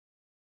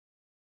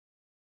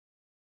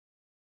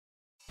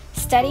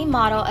Study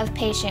model of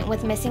patient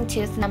with missing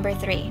tooth number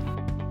 3.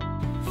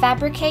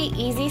 Fabricate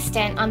easy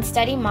stent on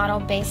study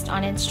model based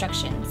on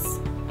instructions.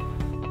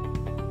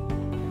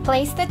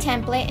 Place the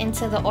template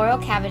into the oral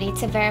cavity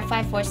to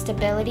verify for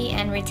stability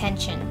and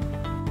retention.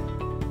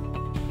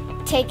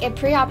 Take a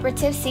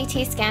preoperative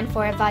CT scan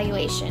for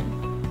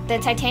evaluation. The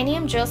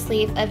titanium drill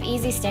sleeve of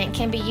Easy Stent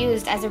can be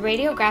used as a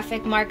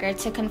radiographic marker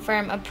to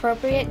confirm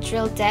appropriate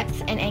drill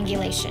depth and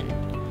angulation.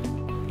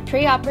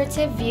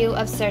 Preoperative view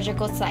of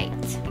surgical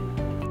site.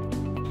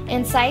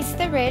 Incise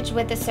the ridge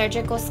with the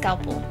surgical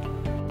scalpel.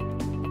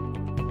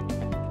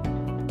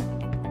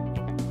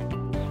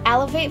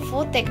 Elevate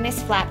full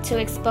thickness flap to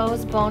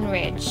expose bone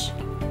ridge.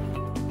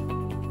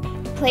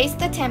 Place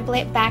the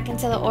template back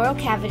into the oral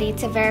cavity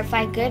to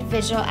verify good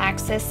visual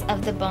access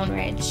of the bone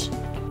ridge.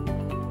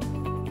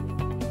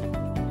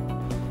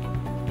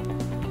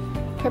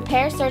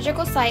 Prepare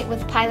surgical site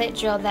with pilot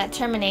drill that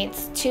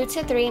terminates 2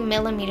 to 3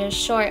 millimeters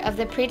short of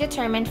the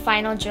predetermined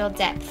final drill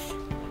depth.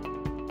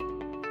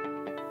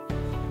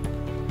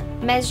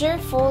 Measure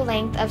full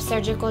length of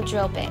surgical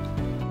drill bit.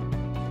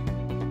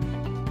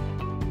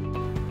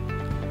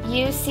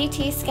 Use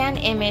CT scan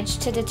image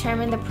to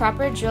determine the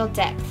proper drill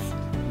depth.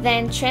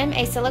 Then trim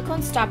a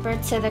silicone stopper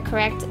to the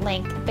correct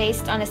length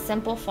based on a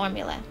simple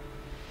formula.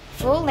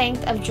 Full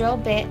length of drill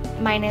bit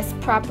minus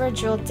proper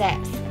drill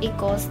depth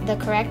equals the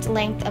correct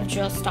length of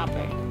drill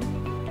stopper.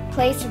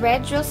 Place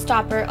red drill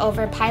stopper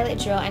over pilot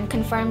drill and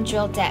confirm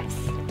drill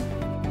depth.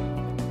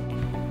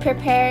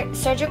 Prepare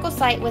surgical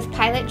site with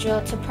pilot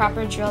drill to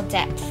proper drill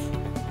depth.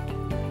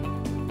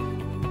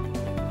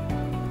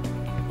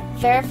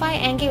 Verify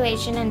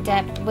angulation and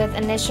depth with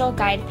initial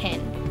guide pin.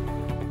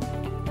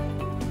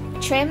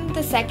 Trim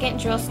the second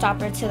drill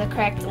stopper to the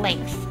correct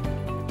length.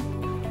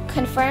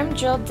 Confirm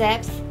drill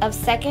depth of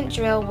second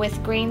drill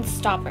with green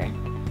stopper.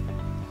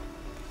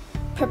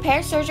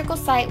 Prepare surgical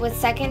site with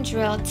second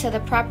drill to the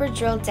proper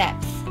drill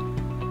depth.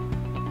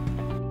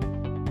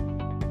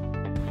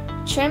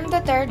 Trim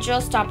the third drill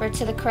stopper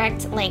to the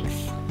correct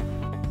length.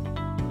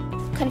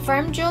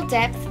 Confirm drill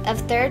depth of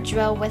third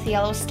drill with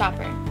yellow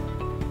stopper.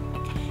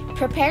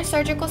 Prepare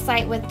surgical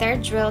site with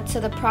third drill to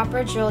the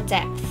proper drill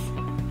depth.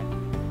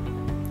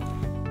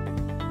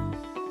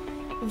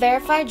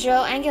 Verify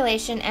drill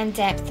angulation and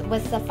depth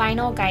with the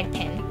final guide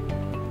pin.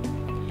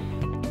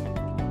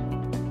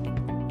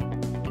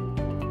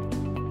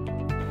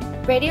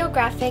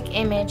 Radiographic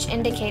image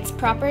indicates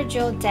proper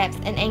drill depth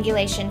and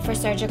angulation for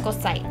surgical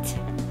site.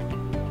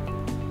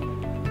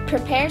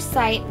 Prepare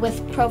site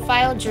with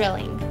profile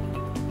drilling.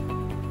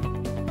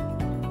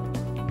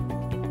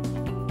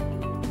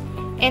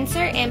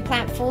 Insert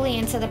implant fully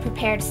into the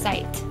prepared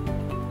site.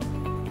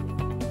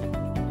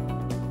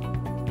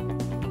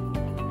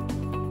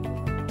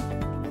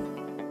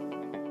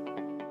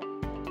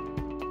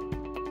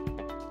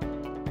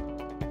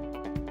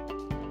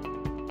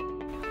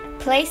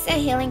 Place a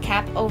healing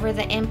cap over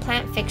the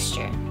implant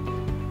fixture.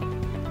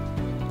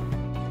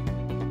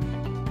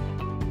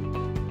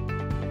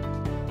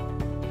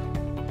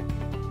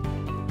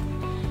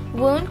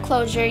 Wound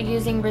closure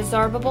using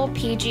resorbable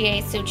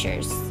PGA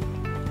sutures.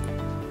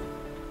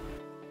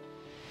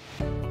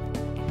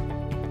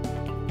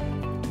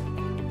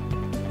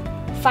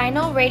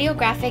 Final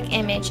radiographic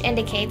image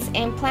indicates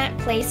implant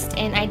placed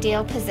in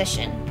ideal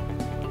position.